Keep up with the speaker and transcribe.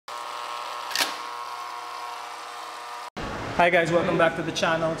Hi guys, welcome back to the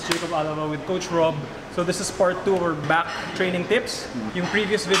channel. It's Jacobalava with Coach Rob. So this is part 2 of our back training tips. Yung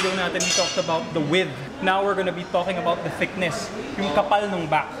previous video natin, we talked about the width. Now we're gonna be talking about the thickness. Yung kapal ng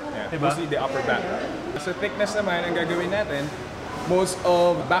back. Yeah, diba? Mostly the upper back. Sa thickness naman, ang gagawin natin, most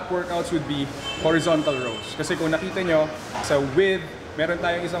of back workouts would be horizontal rows. Kasi kung nakita nyo, sa width, meron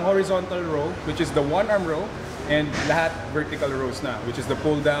tayong isang horizontal row, which is the one-arm row, and lahat vertical rows na, which is the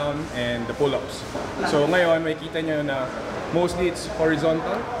pull down and the pull-ups. So ngayon, makikita nyo na mostly it's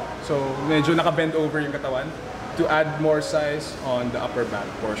horizontal. So medyo naka-bend over yung katawan to add more size on the upper back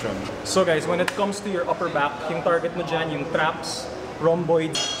portion. So guys, when it comes to your upper back, yung target mo dyan, yung traps,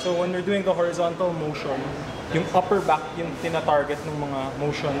 rhomboids. So when you're doing the horizontal motion, yung upper back yung tina-target ng mga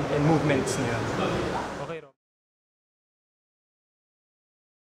motion and movements niya. Okay, Rob.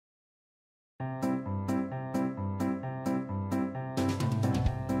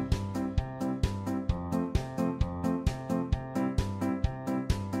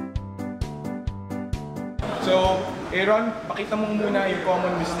 So, Aaron, pakita mo muna yung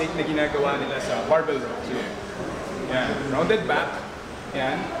common mistake na ginagawa nila sa barbell row. Sige. Yan, rounded back.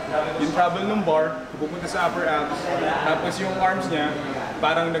 Yan. Yung travel ng bar, pupunta sa upper abs. Tapos yung arms niya,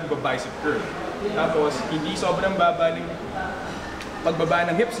 parang nagba-bicep curl. Tapos, hindi sobrang baba ng pagbaba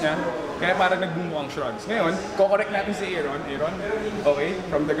ng hips niya, kaya parang nagbumukhang shrugs. Ngayon, kokorek natin si Aaron. Aaron, okay,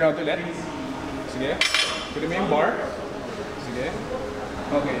 from the ground ulit. Sige. Pili mo yung bar. Sige.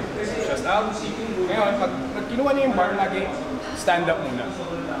 Okay, chest out. Ngayon, pag kinuha niyo yung bar, lagi stand up muna.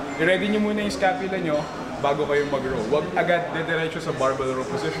 I-ready niyo muna yung scapula niyo bago kayo mag-row. Huwag agad dediretso sa barbell row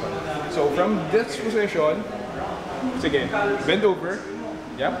position. So, from this position, sige, bend over.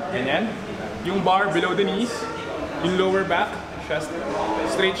 Yep, ganyan. Yung bar below the knees, yung lower back, chest,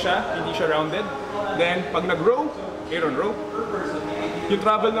 straight siya, hindi siya rounded. Then, pag nag-row, Aaron, row. Yung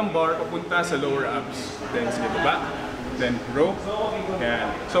travel ng bar papunta sa lower abs. Then, sige, back. Then row.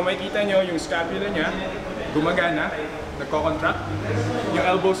 Yan. So makikita nyo yung scapula niya gumagana, nagko-contract. Yung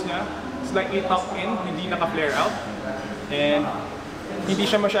elbows niya slightly tucked in, hindi naka-flare out. And hindi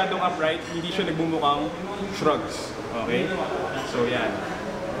siya masyadong upright, hindi siya nagbumukhang shrugs. Okay? So yan.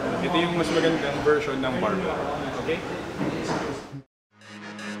 Ito yung mas magandang version ng barbell. Okay?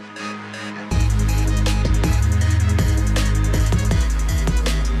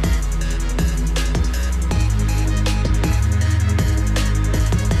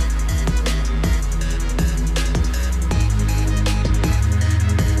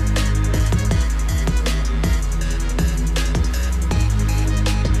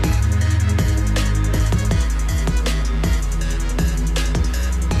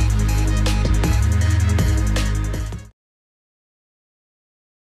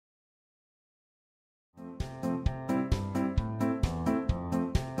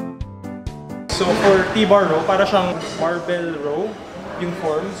 So for T-bar row, para siyang barbell row yung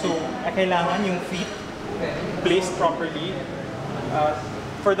form. So kailangan yung feet placed properly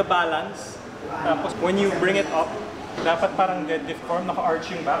for the balance. Tapos when you bring it up, dapat parang deadlift form,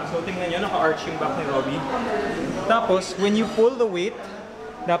 naka-arch yung back. So tingnan nyo, naka-arch yung back ni Robbie. Tapos when you pull the weight,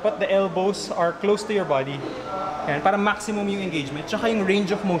 dapat the elbows are close to your body. Yan, para maximum yung engagement. Tsaka yung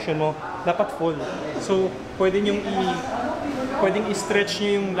range of motion mo, dapat full. So pwedeng i-stretch nyo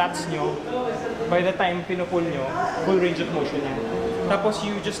yung lats nyo. By the time pinupull nyo, full range of motion yan. Tapos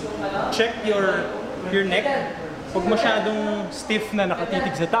you just check your neck. Huwag masyadong stiff na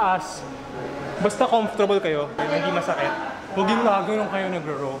nakatitig sa taas. Basta comfortable kayo, hindi masakit. Huwag yung lagay nung kayo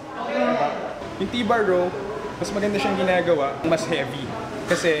nag-row. Yung T-bar row, mas maganda siyang ginagawa, mas heavy.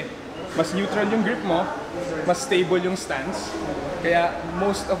 Kasi mas neutral yung grip mo, mas stable yung stance. Kaya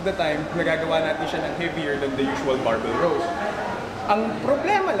most of the time, nagagawa natin siya ng heavier than the usual barbell rows. Ang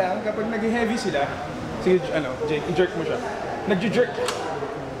problema lang, kapag nag-heavy sila, sige, Jake, i-jerk mo siya. Nag-jerk.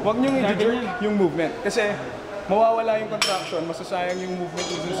 Huwag niyong i-jerk yung movement. Kasi mawawala yung contraction, masasayang yung movement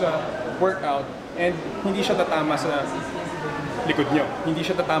dun sa workout, and hindi siya tatama sa likod niyo. Hindi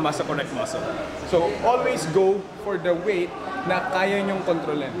siya tatama sa correct muscle. So, always go for the weight na kaya niyong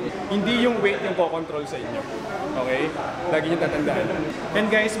kontrolin. Hindi yung weight yung ko-control sa inyo. Okay? Lagi niyong tatandaan.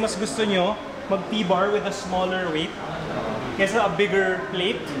 And guys, mas gusto nyo mag-T-bar with a smaller weight kesa a bigger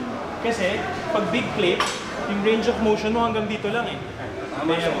plate. Kasi pag big plate, yung range of motion mo hanggang dito lang eh.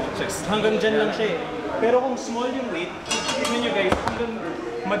 Hanggang dyan lang siya eh. Pero kung small yung weight, tignan nyo guys, hanggang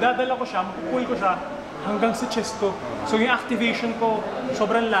madadala ko siya, mapupull ko siya hanggang sa chest ko. So yung activation ko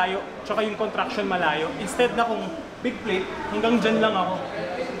sobrang layo, tsaka yung contraction malayo. Instead na kung big plate, hanggang dyan lang ako.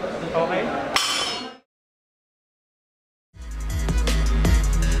 Okay?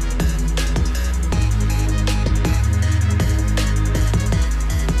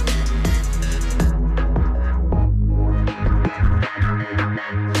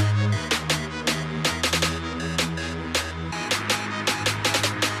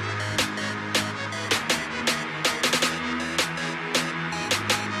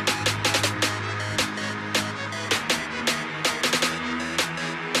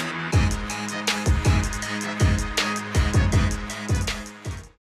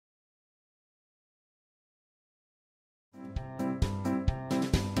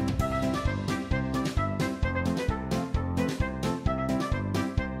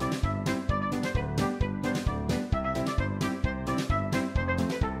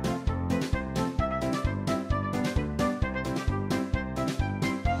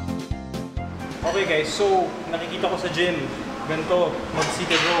 Okay guys, so nakikita ko sa gym, ganito,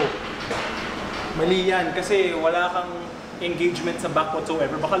 mag-seated row. Mali yan kasi wala kang engagement sa back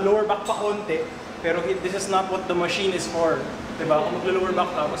whatsoever. Baka lower back pa konti, pero this is not what the machine is for. Diba? Kung mag-lower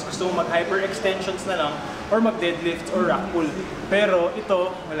back ka, mas gusto mo mag-hyper extensions na lang or mag-deadlift or rack pull. Pero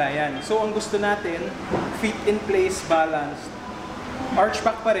ito, wala yan. So ang gusto natin, feet in place, balanced. Arch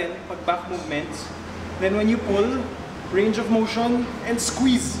back pa rin pag back movements. Then when you pull, range of motion and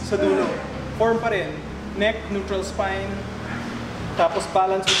squeeze sa dulo. Form pa rin. Neck, neutral spine. Tapos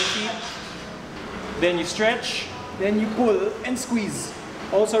balance with the feet. Then you stretch. Then you pull and squeeze.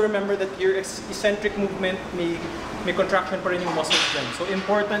 Also remember that your eccentric movement may contraction pa rin yung muscles dyan. So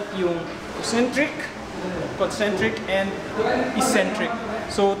important yung eccentric, concentric, and eccentric.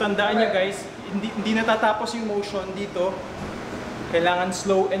 So tandaan nyo guys, hindi natatapos yung motion dito. Kailangan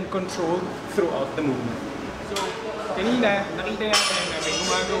slow and controlled throughout the movement. So, kanina, nakita natin na may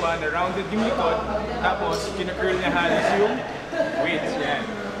gumagawa na rounded yung likod, tapos kinacurl niya halos yung weights. Yan.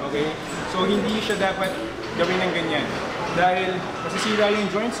 Okay? So, hindi siya dapat gawin ng ganyan. Dahil masisira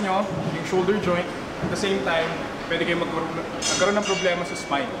yung joints nyo, yung shoulder joint, at the same time, pwede kayo magkaroon ng problema sa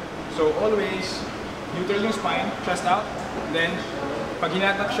spine. So, always, neutral yung spine, chest out, then, pag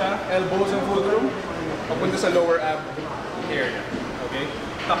hinatak siya, elbows ang fulcrum, papunta sa lower ab area. Okay?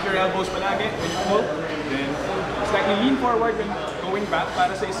 Tuck your elbows palagi when you pull. Then, slightly lean forward when going back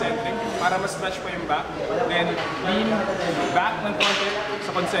para sa eccentric, para mas stretch pa yung back. Then, lean back ng konti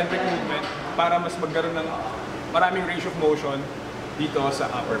sa concentric movement para mas magkaroon ng maraming range of motion dito sa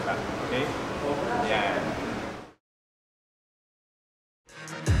upper back. Okay? Yan.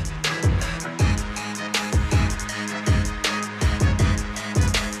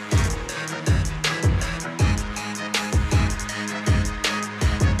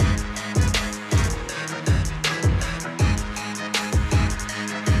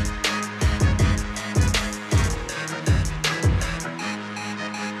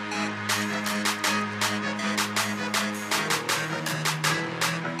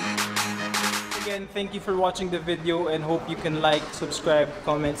 Again, thank you for watching the video and hope you can like, subscribe,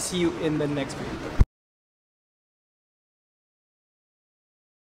 comment. See you in the next video.